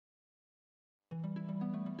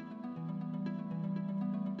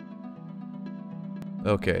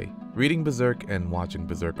Okay, reading Berserk and watching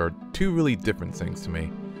Berserk are two really different things to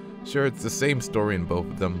me. Sure, it's the same story in both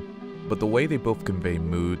of them, but the way they both convey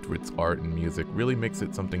mood through its art and music really makes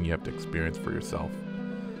it something you have to experience for yourself.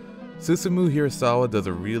 Susumu Hirasawa does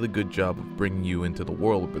a really good job of bringing you into the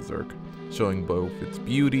world of Berserk, showing both its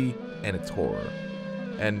beauty and its horror.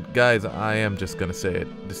 And guys, I am just gonna say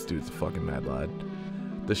it, this dude's a fucking mad lad.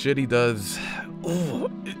 The shit he does,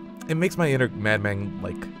 it makes my inner madman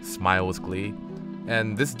like smile with glee.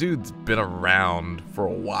 And this dude's been around for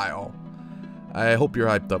a while. I hope you're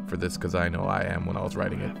hyped up for this because I know I am when I was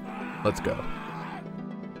writing it. Let's go.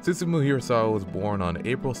 Susumu Hirasawa was born on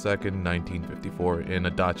April 2nd, 1954 in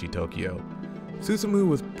Adachi, Tokyo. Susumu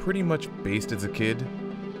was pretty much based as a kid.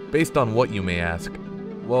 Based on what, you may ask?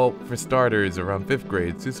 Well, for starters, around 5th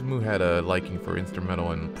grade, Susumu had a liking for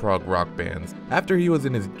instrumental and prog rock bands. After he was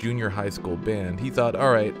in his junior high school band, he thought,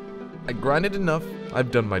 alright, I grinded enough, I've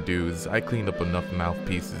done my dues, I cleaned up enough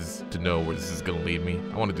mouthpieces to know where this is gonna lead me,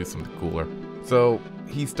 I want to do something cooler. So,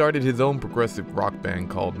 he started his own progressive rock band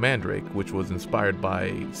called Mandrake, which was inspired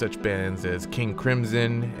by such bands as King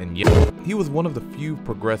Crimson and He was one of the few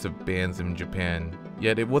progressive bands in Japan,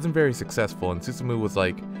 yet it wasn't very successful, and Susumu was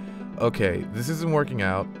like, okay, this isn't working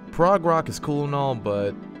out, prog rock is cool and all,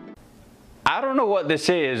 but I don't know what this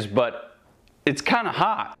is, but it's kind of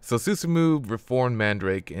hot. So Susumu reformed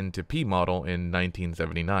Mandrake into P-Model in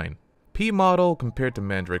 1979. P-Model, compared to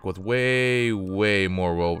Mandrake, was way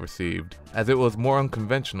more well received, as it was more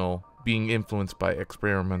unconventional, being influenced by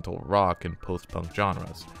experimental rock and post-punk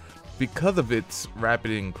genres. Because of its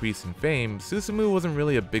rapid increase in fame, Susumu wasn't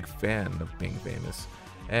really a big fan of being famous.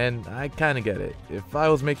 And I kinda get it. If I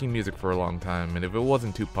was making music for a long time, and if it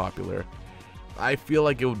wasn't too popular, I feel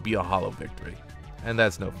like it would be a hollow victory. And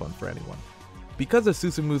that's no fun for anyone. Because of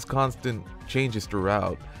Susumu's constant changes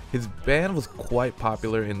throughout, his band was quite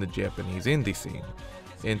popular in the Japanese indie scene.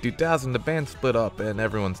 In 2000, the band split up and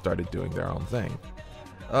everyone started doing their own thing.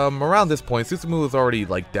 Around this point, Susumu was already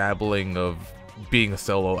like dabbling of being a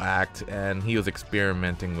solo act, and he was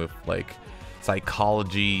experimenting with like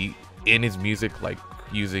psychology in his music, like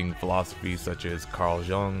using philosophies such as Carl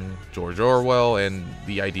Jung, George Orwell, and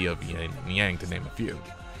the idea of yin and yang, to name a few.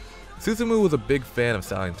 Susumu was a big fan of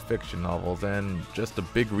science fiction novels and just a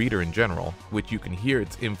big reader in general, which you can hear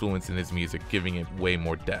its influence in his music, giving it way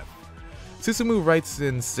more depth. Susumu writes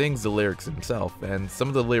and sings the lyrics himself, and some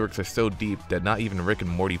of the lyrics are so deep that not even Rick and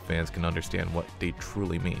Morty fans can understand what they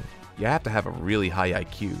truly mean. You have to have a really high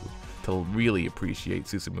IQ to really appreciate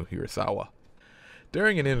Susumu Hirasawa.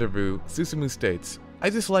 During an interview, Susumu states, "I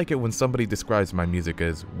just like it when somebody describes my music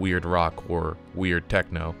as weird rock or weird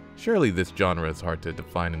techno. Surely this genre is hard to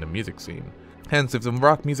define in the music scene. Hence, if some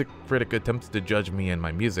rock music critic attempts to judge me and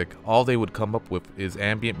my music, all they would come up with is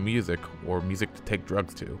ambient music or music to take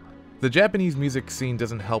drugs to." The Japanese music scene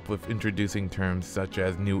doesn't help with introducing terms such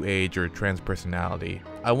as new age or transpersonality.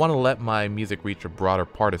 I want to let my music reach a broader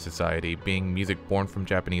part of society, being music born from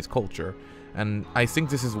Japanese culture. And I think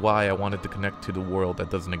this is why I wanted to connect to the world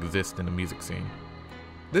that doesn't exist in the music scene.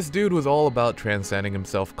 This dude was all about transcending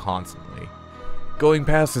himself constantly, going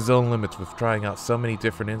past his own limits with trying out so many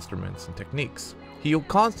different instruments and techniques. He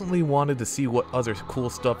constantly wanted to see what other cool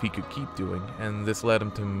stuff he could keep doing, and this led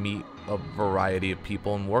him to meet a variety of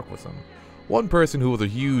people and work with them. One person who was a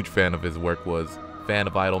huge fan of his work was fan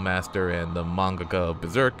of Idolmaster and the mangaka of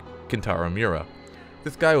Berserk, Kentaro Miura.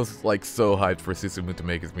 This guy was like so hyped for Susumu to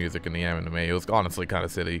make his music in the anime, it was honestly kinda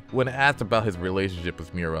silly. When asked about his relationship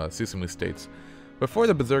with Miura, Susumu states, "Before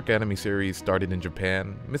the Berserk anime series started in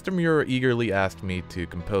Japan, Mr. Miura eagerly asked me to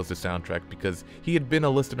compose the soundtrack because he had been a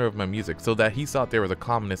listener of my music, so that he thought there was a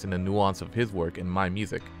commonness in the nuance of his work and my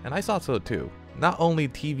music, and I thought so too. Not only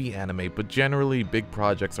TV anime, but generally big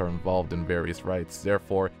projects are involved in various rights,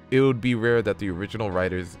 therefore it would be rare that the original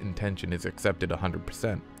writer's intention is accepted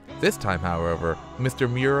 100%. This time, however, Mr.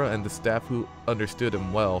 Miura and the staff who understood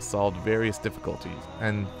him well solved various difficulties,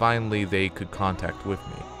 and finally they could contact with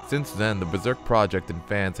me. Since then, the Berserk project and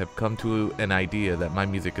fans have come to an idea that my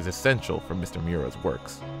music is essential for Mr. Miura's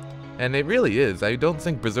works." And it really is. I don't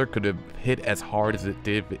think Berserk could have hit as hard as it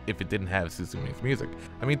did if it didn't have Susumu's music.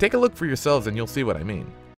 I mean, take a look for yourselves and you'll see what I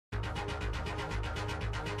mean.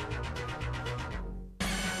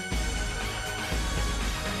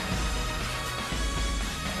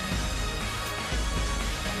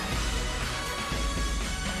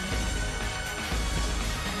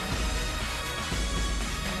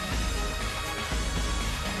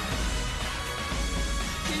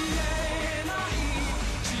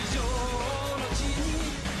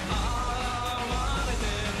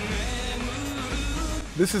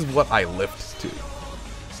 This is what I lift to.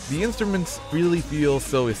 The instruments really feel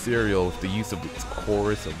so ethereal with the use of its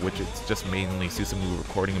chorus, of which it's just mainly Susumu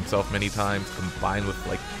recording himself many times, combined with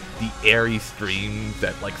like the airy streams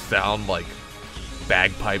that like sound like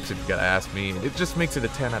bagpipes, if you gotta ask me. It just makes it a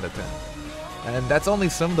 10 out of 10. And that's only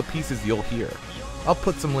some of the pieces you'll hear. I'll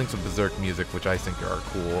put some links of Berserk music which I think are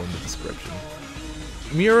cool in the description.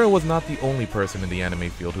 Miura was not the only person in the anime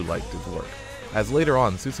field who liked his work, as later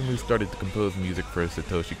on Susumu started to compose music for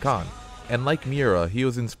Satoshi Kon, and like Miura, he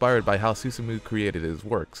was inspired by how Susumu created his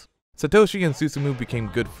works. Satoshi and Susumu became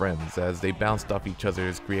good friends as they bounced off each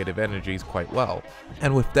other's creative energies quite well,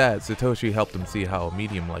 and with that, Satoshi helped him see how a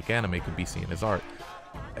medium like anime could be seen as art.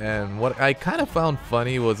 And what I kind of found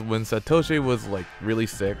funny was when Satoshi was like really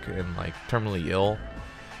sick and like terminally ill,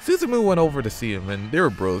 Susumu went over to see him and they were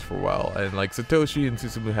bros for a while, and like Satoshi and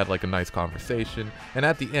Susumu had like a nice conversation, and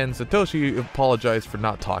at the end Satoshi apologized for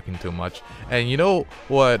not talking too much, and you know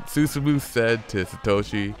what Susumu said to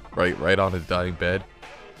Satoshi right on his dying bed?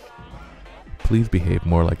 Please behave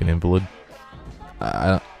more like an invalid.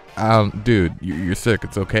 Dude, you're sick,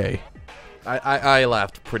 it's okay. I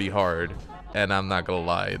laughed pretty hard, and I'm not gonna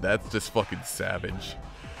lie, that's just fucking savage.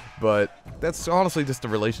 But that's honestly just the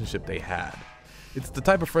relationship they had. It's the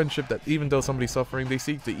type of friendship that even though somebody's suffering, they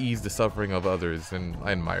seek to ease the suffering of others, and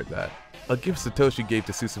I admired that. A gift Satoshi gave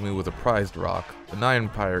to Susumu was a prized rock, an iron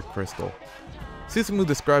pirate crystal. Susumu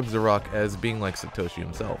describes the rock as being like Satoshi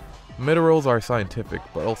himself. Minerals are scientific,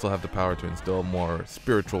 but also have the power to instill a more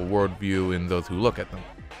spiritual worldview in those who look at them.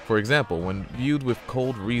 For example, when viewed with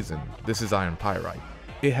cold reason, this is iron pyrite.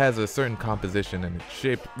 It has a certain composition and its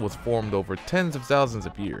shape was formed over tens of thousands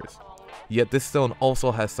of years. Yet this stone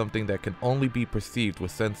also has something that can only be perceived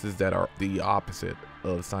with senses that are the opposite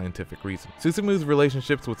of scientific reason. Susumu's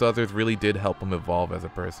relationships with others really did help him evolve as a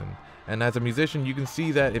person, and as a musician you can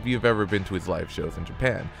see that if you've ever been to his live shows in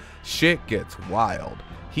Japan. Shit gets wild.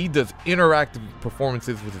 He does interactive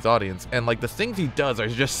performances with his audience, and like the things he does are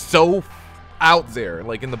just so out there,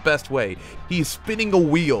 like in the best way. He's spinning a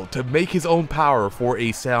wheel to make his own power for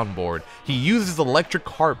a soundboard. He uses electric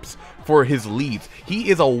harps for his leads.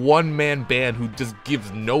 He is a one-man band who just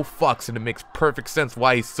gives no fucks, and it makes perfect sense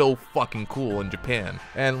why he's so fucking cool in Japan.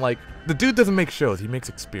 And like, the dude doesn't make shows, he makes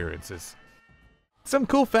experiences. Some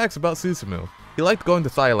cool facts about Susumu. He liked going to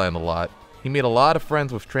Thailand a lot. He made a lot of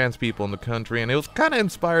friends with trans people in the country, and it was kind of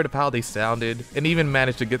inspired of how they sounded, and even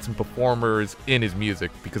managed to get some performers in his music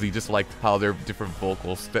because he just liked how their different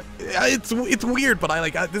vocals. It's weird, but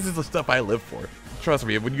this is the stuff I live for. Trust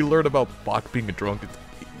me, when you learn about Bach being a drunk,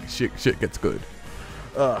 shit gets good.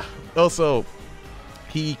 Also,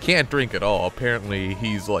 he can't drink at all. Apparently,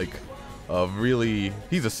 he's like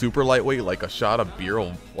he's a super lightweight. Like a shot of beer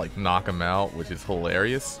will like knock him out, which is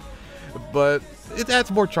hilarious. But it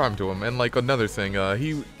adds more charm to him. And like another thing,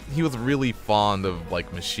 he was really fond of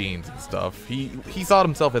like machines and stuff. He thought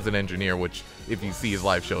himself as an engineer, which if you see his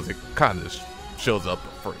live shows, it kind of shows up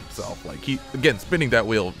for himself. Like again, spinning that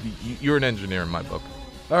wheel, you're an engineer in my book.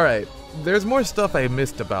 Alright, there's more stuff I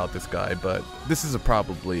missed about this guy, but this is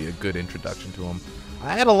probably a good introduction to him.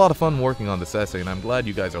 I had a lot of fun working on this essay, and I'm glad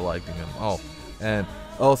you guys are liking him. Oh, and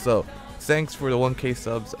also, thanks for the 1K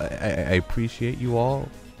subs. I appreciate you all.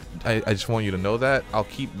 I just want you to know that. I'll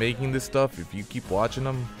keep making this stuff if you keep watching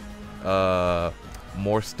them.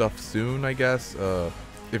 More stuff soon, I guess.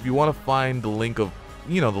 If you want to find the link of,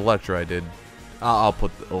 the lecture I did, I'll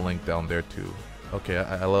put a link down there too. Okay,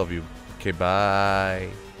 I love you. Okay, bye.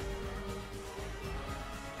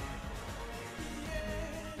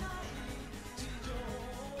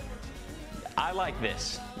 I like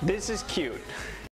this. This is cute.